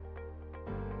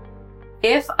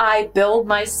If I build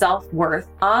my self-worth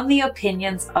on the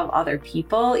opinions of other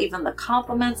people, even the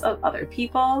compliments of other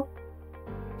people,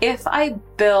 if I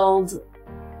build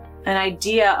an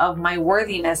idea of my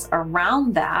worthiness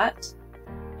around that,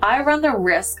 I run the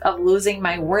risk of losing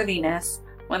my worthiness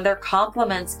when their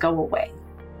compliments go away.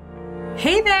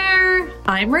 Hey there,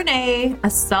 I'm Renee,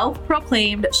 a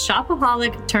self-proclaimed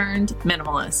shopaholic turned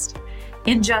minimalist.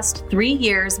 In just 3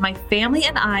 years, my family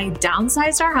and I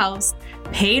downsized our house,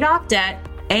 paid off debt,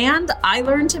 and I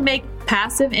learned to make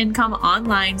passive income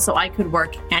online so I could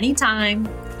work anytime,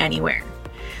 anywhere.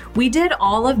 We did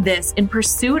all of this in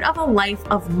pursuit of a life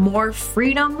of more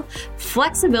freedom,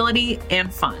 flexibility,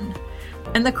 and fun.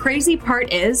 And the crazy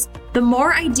part is, the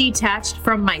more I detached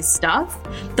from my stuff,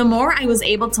 the more I was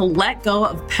able to let go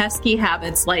of pesky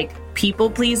habits like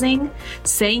people pleasing,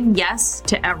 saying yes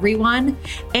to everyone,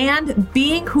 and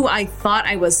being who I thought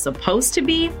I was supposed to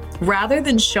be, rather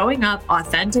than showing up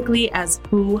authentically as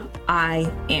who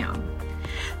I am.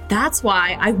 That's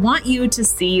why I want you to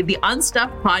see the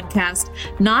Unstuffed podcast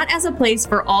not as a place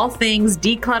for all things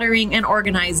decluttering and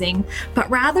organizing, but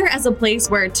rather as a place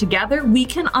where together we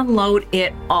can unload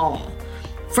it all.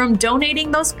 From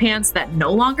donating those pants that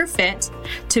no longer fit,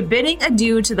 to bidding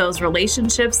adieu to those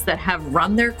relationships that have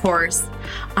run their course,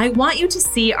 I want you to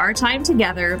see our time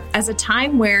together as a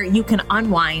time where you can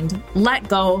unwind, let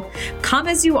go, come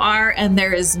as you are, and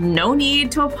there is no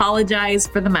need to apologize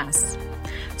for the mess.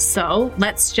 So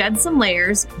let's shed some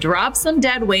layers, drop some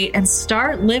dead weight, and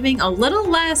start living a little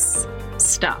less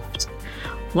stuffed.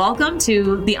 Welcome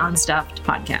to the Unstuffed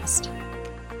podcast.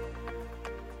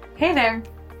 Hey there,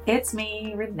 it's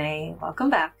me, Renee. Welcome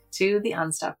back to the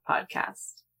Unstuffed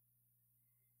podcast.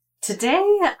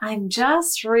 Today, I'm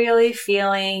just really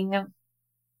feeling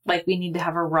like we need to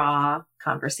have a raw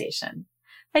conversation.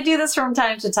 I do this from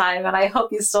time to time, and I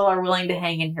hope you still are willing to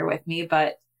hang in here with me,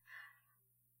 but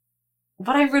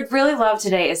what I would really love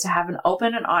today is to have an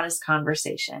open and honest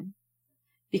conversation,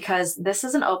 because this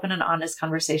is an open and honest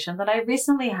conversation that I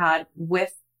recently had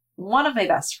with one of my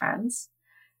best friends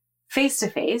face to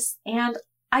face. And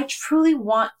I truly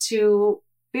want to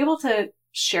be able to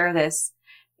share this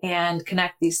and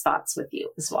connect these thoughts with you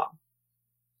as well.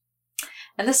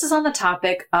 And this is on the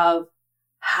topic of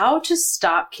how to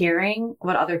stop caring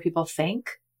what other people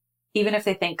think, even if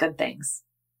they think good things.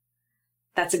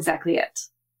 That's exactly it.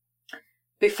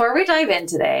 Before we dive in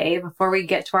today, before we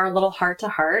get to our little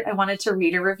heart-to-heart, I wanted to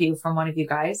read a review from one of you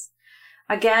guys.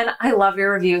 Again, I love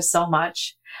your reviews so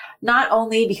much, not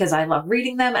only because I love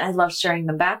reading them and I love sharing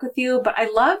them back with you, but I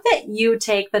love that you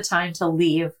take the time to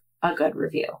leave a good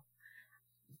review,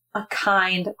 a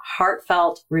kind,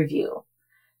 heartfelt review.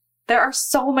 There are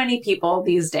so many people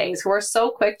these days who are so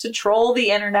quick to troll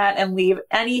the internet and leave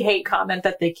any hate comment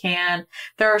that they can.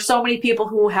 There are so many people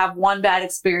who have one bad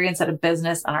experience at a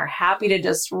business and are happy to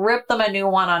just rip them a new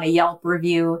one on a Yelp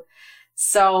review.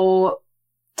 So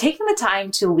taking the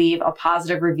time to leave a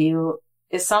positive review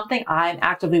is something I'm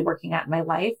actively working at in my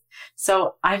life.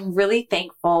 So I'm really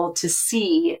thankful to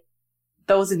see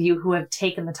those of you who have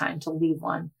taken the time to leave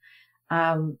one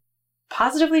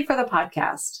positively for the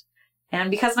podcast. And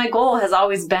because my goal has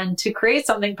always been to create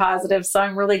something positive, so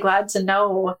I'm really glad to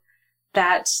know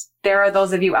that there are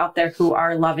those of you out there who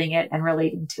are loving it and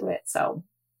relating to it. So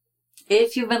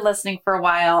if you've been listening for a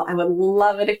while, I would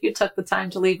love it if you took the time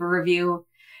to leave a review.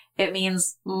 It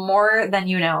means more than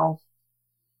you know.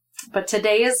 But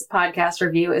today's podcast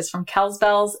review is from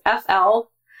Kelsbells FL,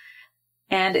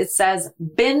 and it says,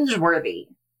 binge-worthy.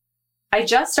 I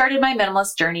just started my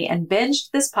minimalist journey and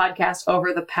binged this podcast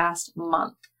over the past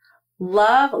month.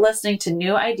 Love listening to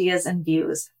new ideas and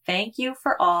views. Thank you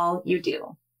for all you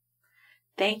do.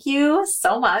 Thank you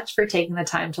so much for taking the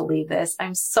time to leave this.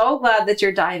 I'm so glad that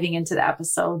you're diving into the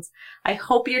episodes. I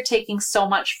hope you're taking so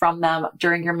much from them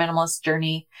during your minimalist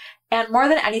journey. And more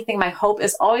than anything, my hope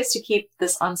is always to keep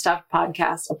this Unstuffed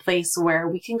podcast a place where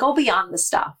we can go beyond the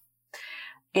stuff.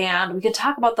 And we can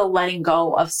talk about the letting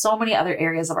go of so many other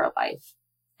areas of our life.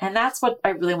 And that's what I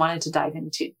really wanted to dive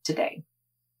into today.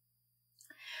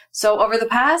 So over the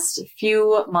past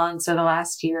few months or the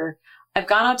last year, I've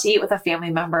gone out to eat with a family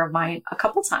member of mine a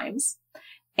couple times.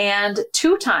 And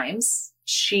 2 times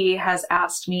she has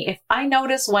asked me if I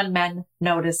notice when men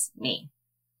notice me.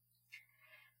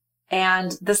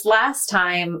 And this last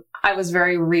time I was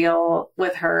very real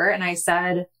with her and I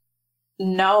said,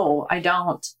 no, I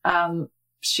don't.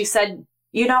 She said,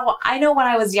 I know when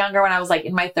I was younger, when I was like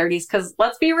in my 30s, because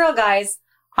let's be real, guys.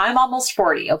 I'm almost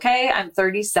 40, okay? I'm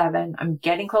 37. I'm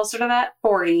getting closer to that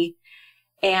 40.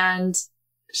 And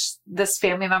this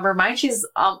family member of mine, she's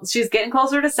getting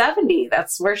closer to 70.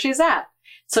 That's where she's at.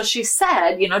 So she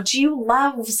said, do you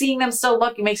love seeing them still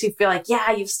look? It makes you feel like,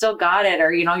 yeah, you've still got it.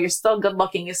 Or, you're still good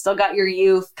looking. You still got your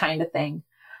youth kind of thing.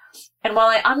 And while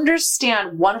I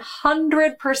understand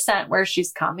 100% where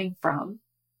she's coming from,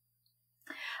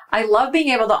 I love being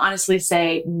able to honestly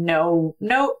say, no,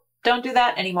 don't do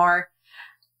that anymore.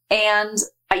 And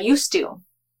I used to.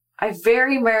 I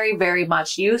very, very, very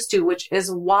much used to, which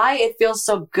is why it feels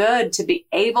so good to be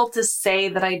able to say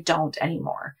that I don't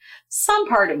anymore. Some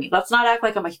part of me, let's not act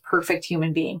like I'm a perfect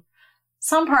human being.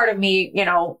 Some part of me,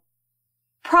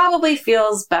 probably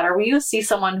feels better when you see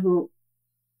someone who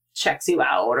checks you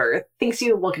out or thinks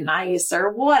you look nice or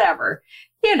whatever.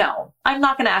 I'm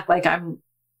not going to act like I'm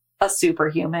a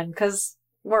superhuman because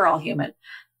we're all human,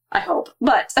 I hope.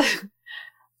 But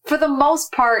for the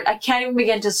most part, I can't even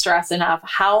begin to stress enough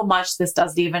how much this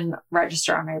doesn't even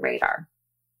register on my radar.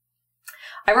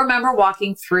 I remember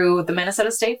walking through the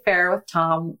Minnesota State Fair with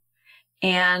Tom,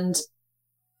 and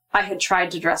I had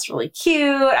tried to dress really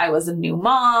cute. I was a new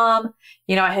mom.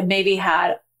 I had maybe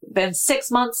been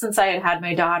 6 months since I had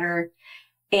my daughter.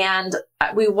 And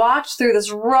we walked through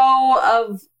this row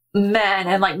of men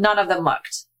and none of them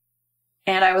looked.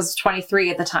 And I was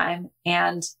 23 at the time.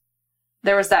 And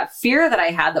there was that fear that I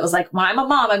had that was like, when I'm a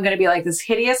mom, I'm going to be like this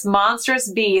hideous, monstrous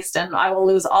beast and I will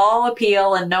lose all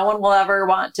appeal and no one will ever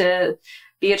want to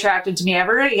be attracted to me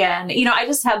ever again. I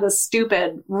just had this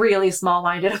stupid, really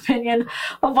small-minded opinion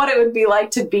of what it would be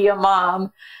like to be a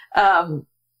mom.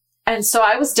 And so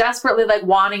I was desperately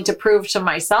wanting to prove to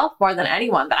myself more than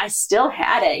anyone that I still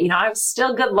had it. I was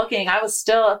still good looking. I was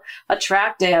still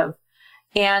attractive.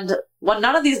 And when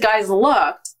none of these guys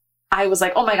looked, I was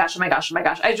like, oh my gosh.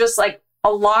 I just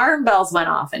alarm bells went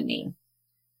off in me.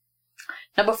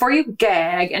 Now, before you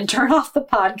gag and turn off the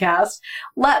podcast,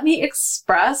 let me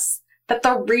express that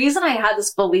the reason I had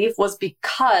this belief was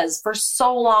because for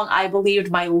so long I believed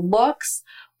my looks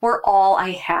were all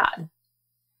I had.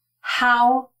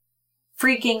 How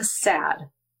freaking sad.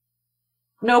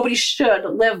 Nobody should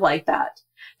live like that.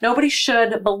 Nobody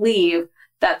should believe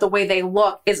that the way they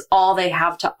look is all they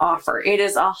have to offer. It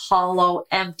is a hollow,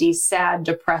 empty, sad,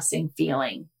 depressing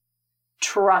feeling.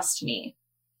 Trust me.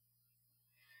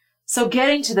 So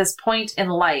getting to this point in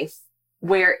life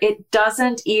where it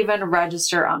doesn't even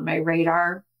register on my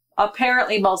radar,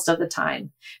 apparently most of the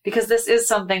time, because this is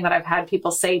something that I've had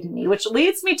people say to me, which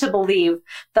leads me to believe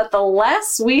that the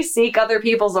less we seek other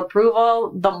people's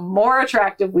approval, the more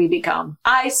attractive we become.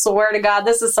 I swear to God,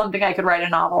 this is something I could write a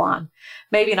novel on.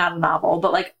 Maybe not a novel,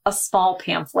 but a small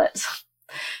pamphlet.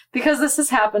 Because this has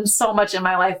happened so much in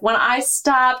my life. When I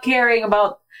stopped caring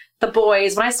about the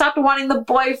boys, when I stopped wanting the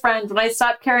boyfriend, when I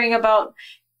stopped caring about,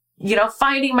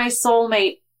 finding my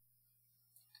soulmate,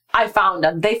 I found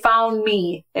them. They found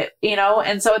me,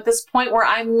 and so at this point where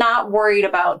I'm not worried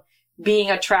about being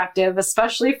attractive,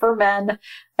 especially for men,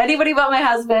 anybody but my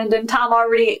husband, and Tom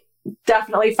already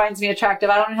definitely finds me attractive.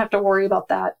 I don't have to worry about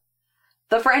that.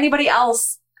 But for anybody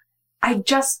else, I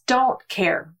just don't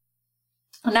care.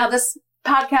 Now, this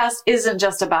podcast isn't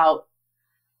just about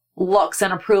looks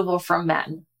and approval from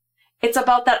men. It's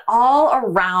about that all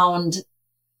around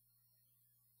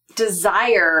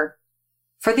desire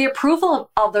for the approval of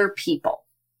other people,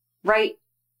 right?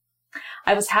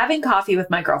 I was having coffee with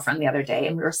my girlfriend the other day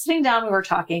and we were sitting down, we were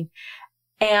talking,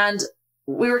 and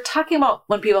we were talking about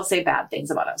when people say bad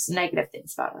things about us, negative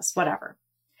things about us, whatever.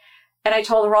 And I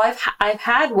told her, well, I've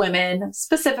had women,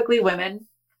 specifically women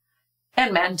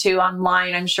and men too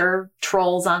online, I'm sure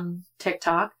trolls on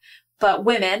TikTok, but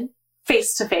women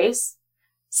face to face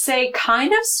say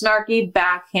kind of snarky,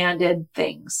 backhanded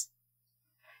things.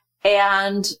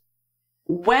 And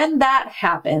when that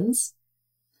happens,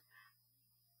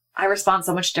 I respond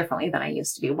so much differently than I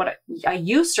used to be. What I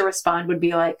used to respond would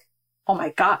be like, oh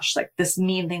my gosh, this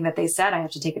mean thing that they said, I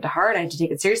have to take it to heart. I have to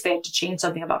take it seriously. I have to change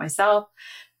something about myself,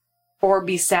 or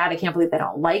be sad. I can't believe they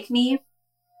don't like me.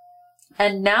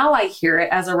 And now I hear it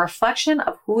as a reflection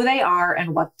of who they are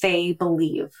and what they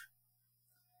believe.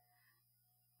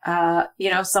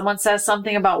 Someone says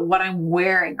something about what I'm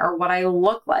wearing or what I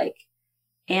look like.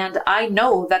 And I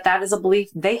know that that is a belief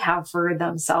they have for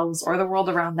themselves or the world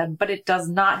around them, but it does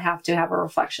not have to have a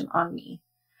reflection on me.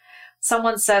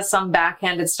 Someone says some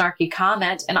backhanded, snarky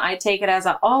comment, and I take it as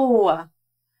oh,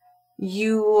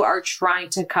 you are trying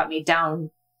to cut me down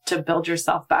to build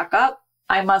yourself back up.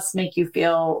 I must make you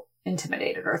feel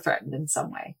intimidated or threatened in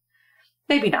some way.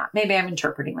 Maybe not. Maybe I'm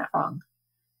interpreting that wrong.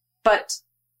 But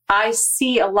I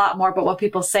see a lot more about what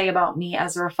people say about me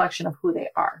as a reflection of who they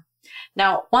are.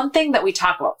 Now, one thing that we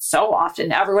talk about so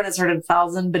often, everyone has heard it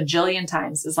 1,000 bajillion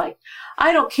times, is like,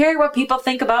 I don't care what people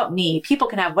think about me. People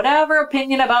can have whatever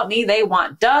opinion about me they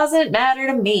want. Doesn't matter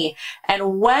to me.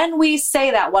 And when we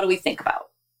say that, what do we think about?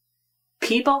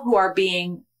 People who are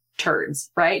being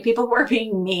turds, right? People who are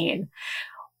being mean.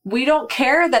 We don't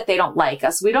care that they don't like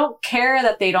us. We don't care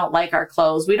that they don't like our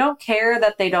clothes. We don't care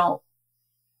that they don't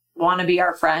want to be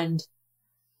our friend.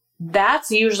 That's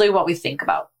usually what we think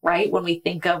about, right? When we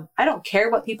think of, I don't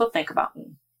care what people think about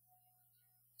me.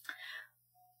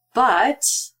 But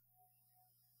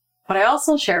what I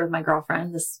also shared with my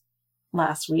girlfriend this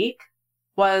last week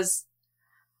was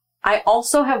I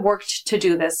also have worked to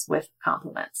do this with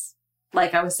compliments.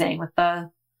 Like I was saying with the,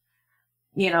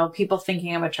 people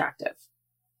thinking I'm attractive.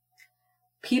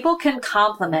 People can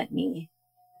compliment me,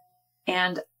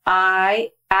 and I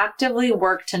actively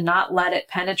work to not let it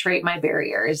penetrate my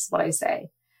barrier, is what I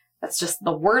say. That's just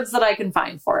the words that I can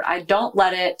find for it. I don't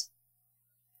let it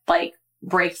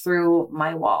break through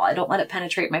my wall. I don't let it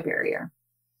penetrate my barrier.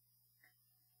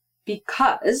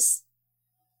 Because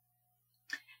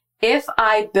if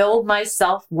I build my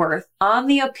self-worth on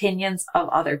the opinions of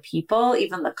other people,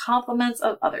 even the compliments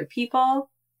of other people,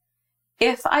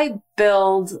 if I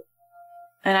build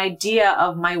an idea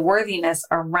of my worthiness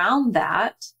around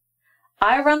that,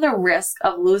 I run the risk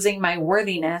of losing my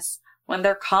worthiness when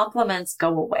their compliments go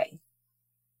away.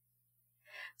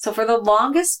 So for the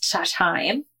longest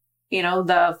time,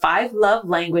 the 5 love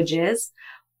languages,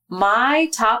 my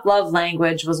top love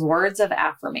language was words of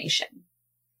affirmation.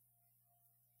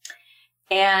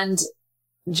 And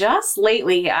just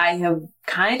lately, I have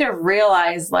kind of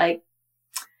realized, I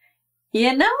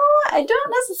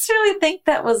don't necessarily think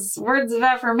that was words of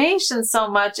affirmation so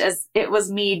much as it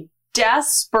was me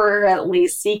desperately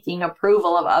seeking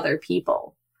approval of other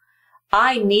people.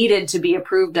 I needed to be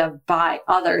approved of by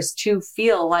others to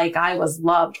feel like I was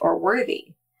loved or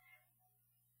worthy.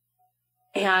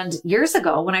 And years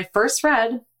ago, when I first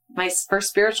read my first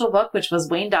spiritual book, which was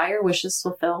Wayne Dyer, Wishes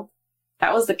Fulfilled,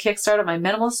 that was the kickstart of my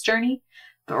minimalist journey.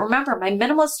 But remember, my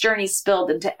minimalist journey spilled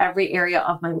into every area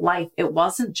of my life. It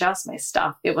wasn't just my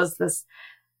stuff. It was this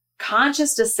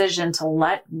conscious decision to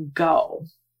let go.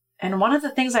 And one of the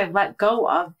things I've let go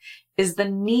of is the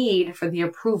need for the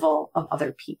approval of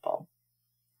other people.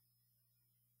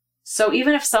 So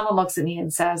even if someone looks at me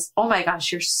and says, oh my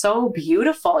gosh, you're so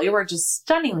beautiful. You are just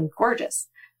stunningly gorgeous.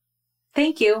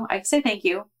 Thank you. I say thank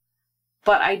you.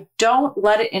 But I don't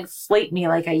let it inflate me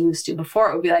like I used to. Before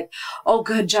it would be like, oh,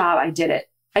 good job. I did it.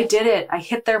 I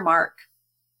hit their mark.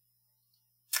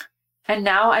 And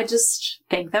now I just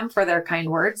thank them for their kind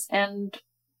words and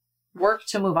work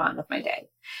to move on with my day.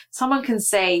 Someone can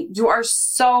say, you are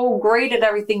so great at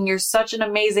everything. You're such an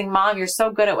amazing mom. You're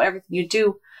so good at everything you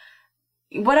do.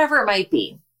 Whatever it might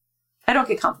be. I don't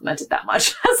get complimented that much,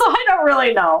 so I don't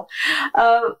really know.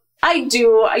 I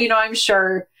do, I'm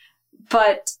sure,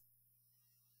 but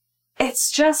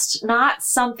it's just not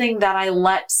something that I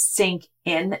let sink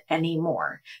in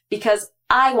anymore because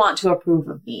I want to approve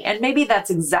of me. And maybe that's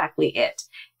exactly it.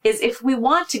 Is if we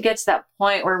want to get to that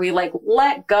point where we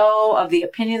let go of the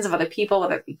opinions of other people,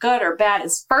 whether it be good or bad,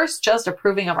 is first just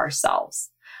approving of ourselves.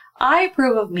 I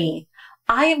approve of me.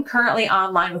 I am currently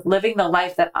online with living the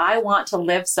life that I want to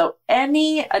live. So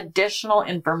any additional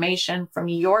information from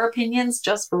your opinions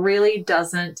just really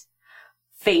doesn't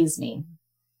faze me.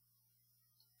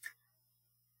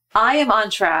 I am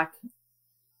on track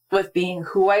with being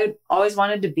who I always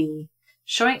wanted to be,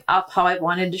 showing up how I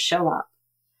wanted to show up,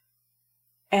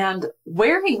 and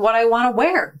wearing what I want to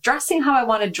wear, dressing how I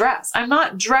want to dress. I'm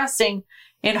not dressing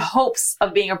in hopes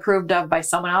of being approved of by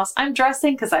someone else. I'm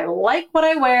dressing because I like what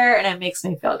I wear and it makes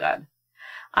me feel good.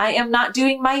 I am not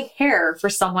doing my hair for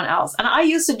someone else. And I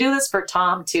used to do this for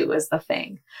Tom too, is the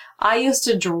thing. I used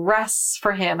to dress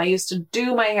for him. I used to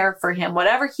do my hair for him.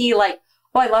 Whatever he liked.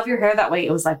 Oh, I love your hair that way.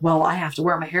 It was like, well, I have to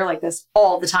wear my hair like this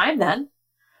all the time then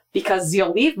because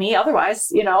you'll leave me.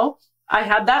 Otherwise, I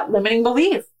had that limiting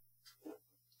belief.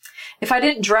 If I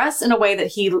didn't dress in a way that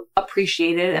he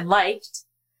appreciated and liked,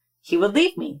 he would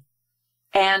leave me.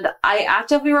 And I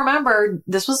actively remember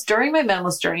this was during my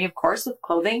minimalist journey, of course, with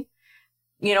clothing.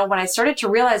 When I started to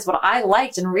realize what I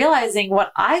liked and realizing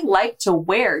what I like to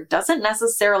wear doesn't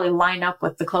necessarily line up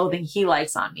with the clothing he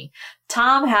likes on me.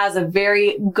 Tom has a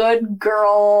very good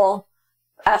girl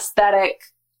aesthetic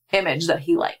image that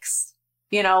he likes.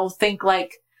 Think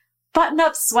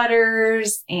button-up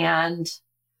sweaters and,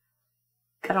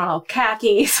 I don't know,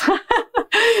 khakis.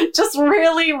 Just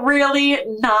really, really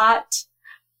not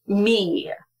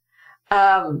me.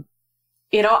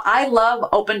 I love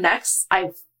open necks.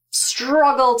 I've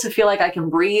struggle to feel like I can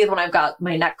breathe when I've got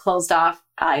my neck closed off.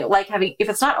 I like having, if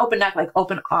it's not open neck, like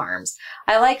open arms.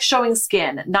 I like showing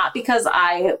skin, not because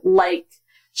I like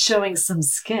showing some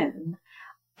skin.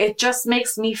 It just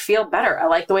makes me feel better. I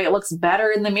like the way it looks better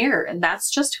in the mirror. And that's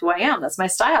just who I am. That's my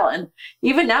style. And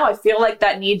even now I feel like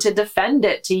that need to defend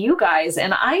it to you guys.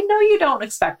 And I know you don't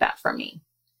expect that from me.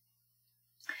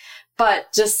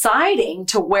 But deciding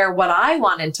to wear what I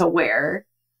wanted to wear,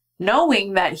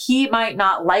 knowing that he might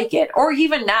not like it, or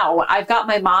even now, I've got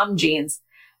my mom jeans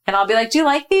and I'll be like, do you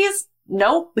like these?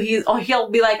 Nope. He'll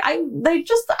be like, they're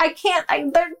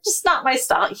just not my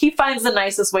style. He finds the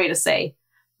nicest way to say,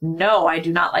 no, I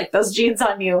do not like those jeans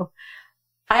on you.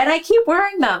 And I keep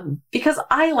wearing them because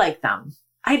I like them.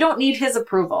 I don't need his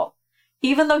approval.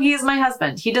 Even though he is my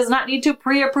husband, he does not need to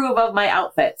pre-approve of my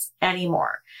outfits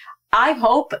anymore. I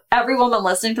hope every woman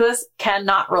listening to this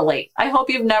cannot relate. I hope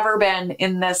you've never been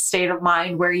in this state of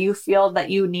mind where you feel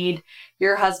that you need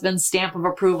your husband's stamp of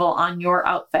approval on your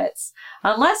outfits.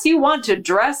 Unless you want to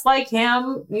dress like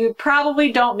him, you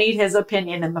probably don't need his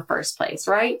opinion in the first place,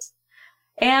 right?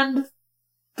 And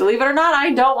believe it or not,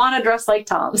 I don't want to dress like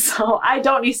Tom, so I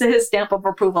don't need his stamp of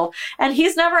approval. And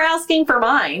he's never asking for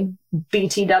mine,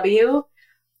 BTW.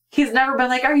 He's never been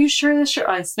like, are you sure this shirt?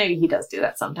 Oh, maybe he does do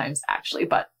that sometimes, actually,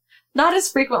 but not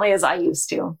as frequently as I used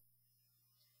to.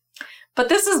 But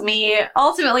this is me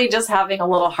ultimately just having a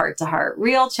little heart-to-heart,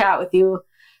 real chat with you,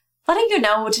 letting you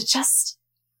know to just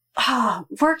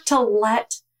work to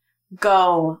let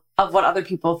go of what other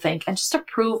people think and just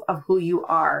approve of who you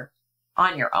are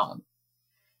on your own.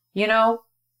 You know,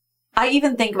 I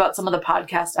even think about some of the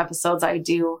podcast episodes I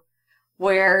do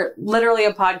where literally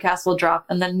a podcast will drop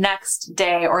and the next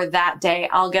day or that day,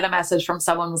 I'll get a message from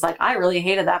someone who's like, I really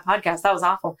hated that podcast. That was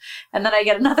awful. And then I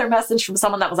get another message from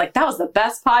someone that was like, that was the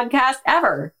best podcast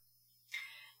ever.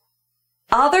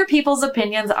 Other people's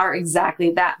opinions are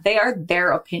exactly that. They are their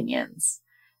opinions.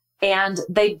 And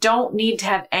they don't need to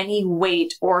have any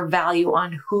weight or value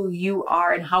on who you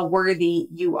are and how worthy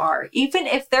you are, even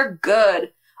if they're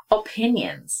good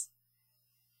opinions.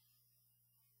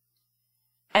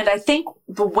 And I think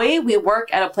the way we work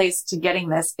at a place to getting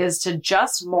this is to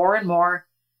just more and more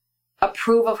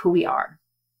approve of who we are.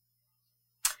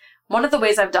 One of the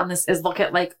ways I've done this is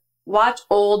watch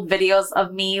old videos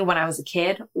of me when I was a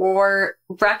kid, or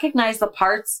recognize the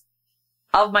parts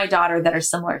of my daughter that are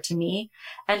similar to me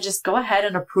and just go ahead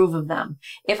and approve of them.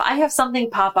 If I have something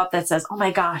pop up that says, oh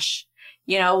my gosh,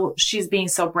 she's being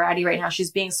so bratty right now,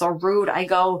 she's being so rude, I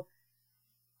go,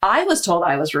 I was told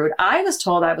I was rude. I was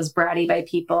told I was bratty by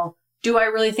people. Do I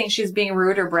really think she's being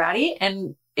rude or bratty?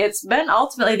 And it's been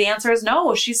ultimately the answer is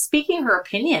no, she's speaking her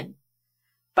opinion.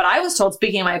 But I was told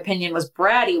speaking my opinion was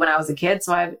bratty when I was a kid,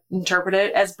 so I interpreted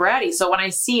it as bratty. So when I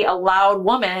see a loud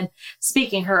woman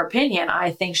speaking her opinion, I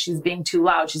think she's being too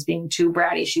loud, she's being too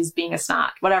bratty, she's being a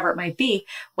snot, whatever it might be.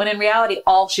 When in reality,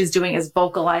 all she's doing is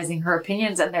vocalizing her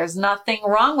opinions, and there's nothing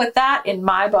wrong with that in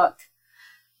my book.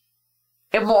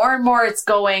 And more it's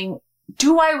going,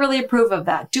 do I really approve of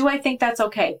that? Do I think that's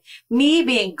okay? Me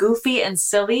being goofy and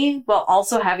silly while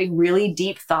also having really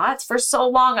deep thoughts, for so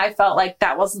long I felt like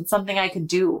that wasn't something I could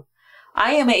do.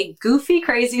 I am a goofy,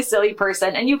 crazy, silly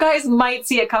person, and you guys might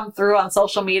see it come through on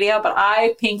social media, but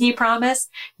I pinky promise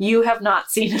you have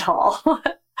not seen it all.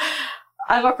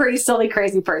 I'm a pretty silly,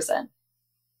 crazy person.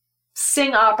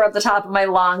 Sing opera at the top of my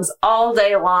lungs all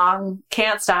day long,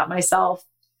 can't stop myself.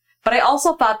 But I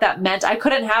also thought that meant I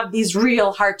couldn't have these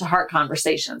real heart-to-heart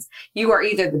conversations. You are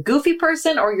either the goofy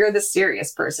person or you're the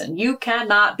serious person. You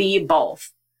cannot be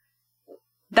both.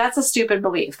 That's a stupid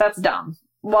belief. That's dumb.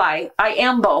 Why? I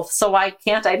am both, so why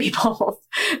can't I be both?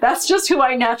 That's just who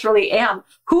I naturally am.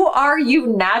 Who are you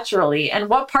naturally? And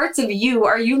what parts of you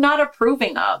are you not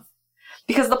approving of?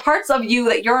 Because the parts of you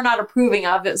that you're not approving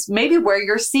of is maybe where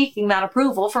you're seeking that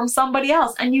approval from somebody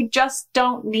else, and you just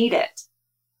don't need it.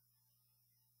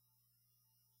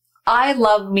 I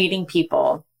love meeting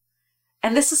people.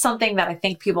 And this is something that I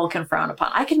think people can frown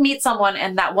upon. I can meet someone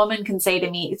and that woman can say to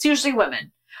me, it's usually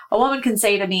women. A woman can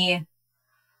say to me,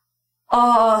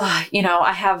 oh,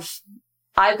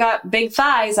 I've got big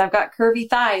thighs. I've got curvy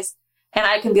thighs. And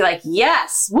I can be like,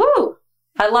 yes, woo,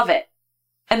 I love it.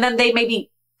 And then they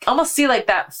maybe almost see like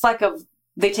that fleck of,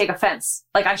 they take offense.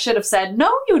 Like I should have said,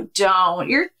 no, you don't.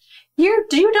 You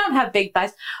don't have big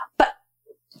thighs. But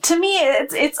to me,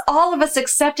 it's all of us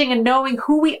accepting and knowing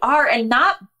who we are and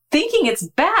not thinking it's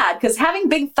bad, because having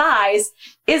big thighs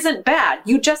isn't bad.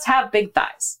 You just have big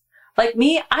thighs. Like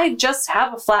me, I just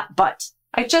have a flat butt.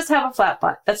 That's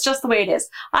just the way it is.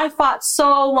 I fought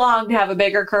so long to have a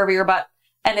bigger, curvier butt,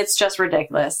 and it's just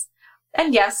ridiculous.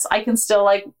 And yes, I can still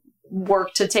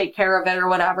work to take care of it or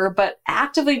whatever, but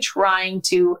actively trying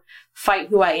to fight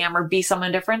who I am or be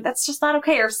someone different, that's just not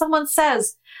okay. Or if someone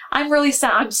says,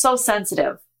 I'm so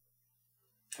sensitive,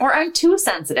 or I'm too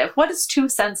sensitive. What is too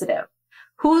sensitive?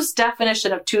 Whose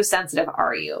definition of too sensitive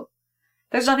are you?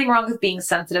 There's nothing wrong with being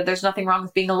sensitive. There's nothing wrong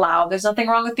with being loud. There's nothing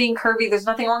wrong with being curvy. There's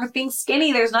nothing wrong with being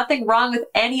skinny. There's nothing wrong with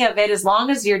any of it as long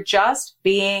as you're just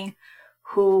being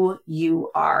who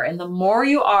you are. And the more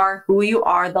you are who you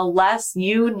are, the less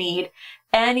you need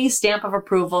any stamp of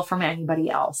approval from anybody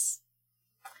else.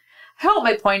 I hope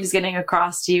my point is getting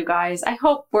across to you guys. I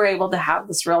hope we're able to have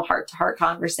this real heart-to-heart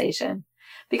conversation,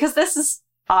 because this is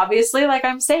obviously, like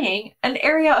I'm saying, an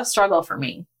area of struggle for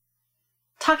me.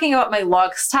 Talking about my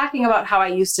looks, talking about how I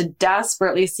used to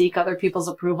desperately seek other people's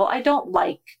approval. I don't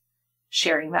like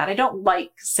sharing that. I don't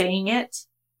like saying it,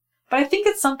 but I think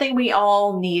it's something we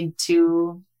all need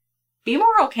to be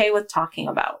more okay with talking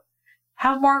about.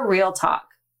 Have more real talk.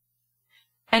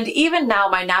 And even now,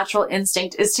 my natural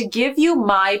instinct is to give you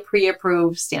my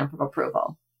pre-approved stamp of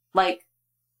approval. Like,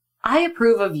 I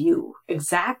approve of you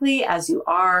exactly as you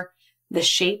are, the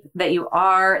shape that you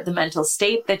are, the mental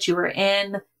state that you are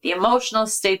in, the emotional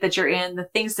state that you're in, the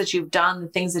things that you've done, the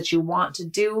things that you want to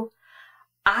do.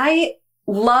 I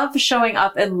love showing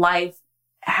up in life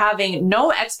having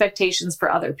no expectations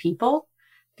for other people,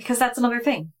 because that's another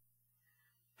thing.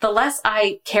 The less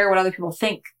I care what other people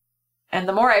think, and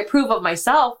the more I approve of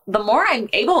myself, the more I'm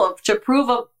able to approve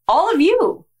of all of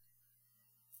you.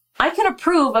 I can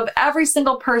approve of every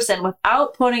single person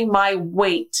without putting my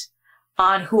weight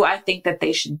on who I think that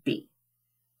they should be.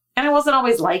 And I wasn't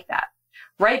always like that,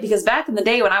 right? Because back in the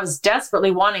day when I was desperately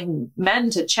wanting men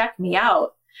to check me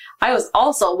out, I was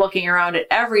also looking around at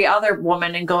every other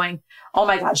woman and going, oh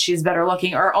my God, she's better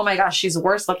looking, or oh my gosh, she's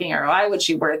worse looking, or why would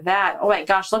she wear that? Oh my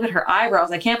gosh, look at her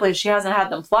eyebrows. I can't believe she hasn't had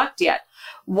them plucked yet.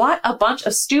 What a bunch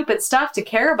of stupid stuff to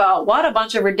care about. What a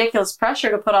bunch of ridiculous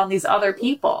pressure to put on these other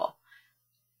people.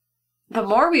 The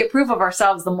more we approve of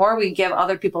ourselves, the more we give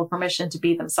other people permission to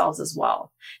be themselves as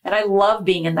well. And I love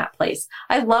being in that place.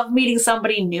 I love meeting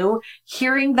somebody new,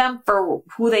 hearing them for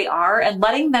who they are, and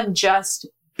letting them just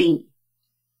be.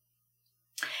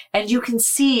 And you can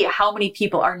see how many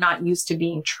people are not used to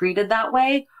being treated that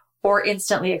way or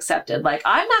instantly accepted. Like,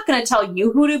 I'm not going to tell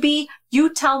you who to be.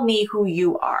 You tell me who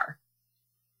you are.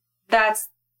 That's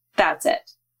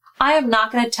it. I am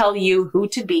not going to tell you who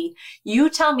to be. You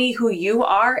tell me who you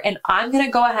are, and I'm going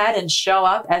to go ahead and show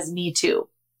up as me too.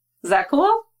 Is that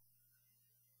cool?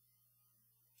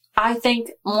 I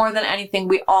think more than anything,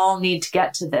 we all need to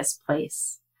get to this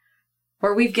place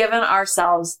where we've given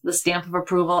ourselves the stamp of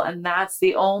approval, and that's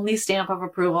the only stamp of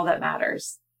approval that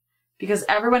matters. Because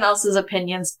everyone else's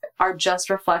opinions are just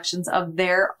reflections of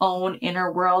their own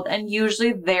inner world, and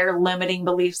usually their limiting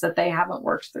beliefs that they haven't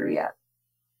worked through yet.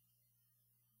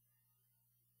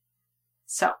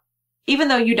 So, even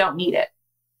though you don't need it,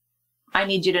 I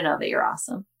need you to know that you're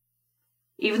awesome.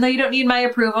 Even though you don't need my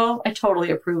approval, I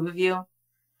totally approve of you.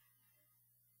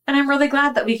 And I'm really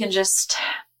glad that we can just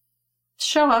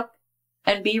show up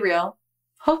and be real,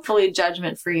 hopefully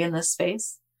judgment-free in this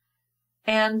space,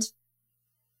 and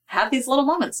have these little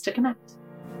moments to connect.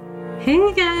 Hey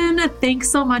again, thanks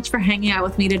so much for hanging out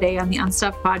with me today on the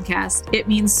Unstuffed podcast. It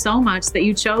means so much that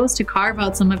you chose to carve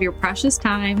out some of your precious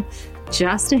time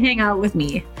just to hang out with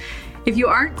me. If you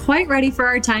aren't quite ready for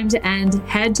our time to end,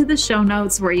 head to the show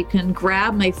notes where you can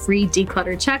grab my free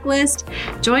declutter checklist,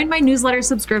 join my newsletter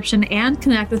subscription, and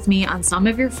connect with me on some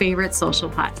of your favorite social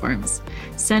platforms.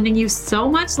 Sending you so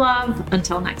much love.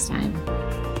 Until next time.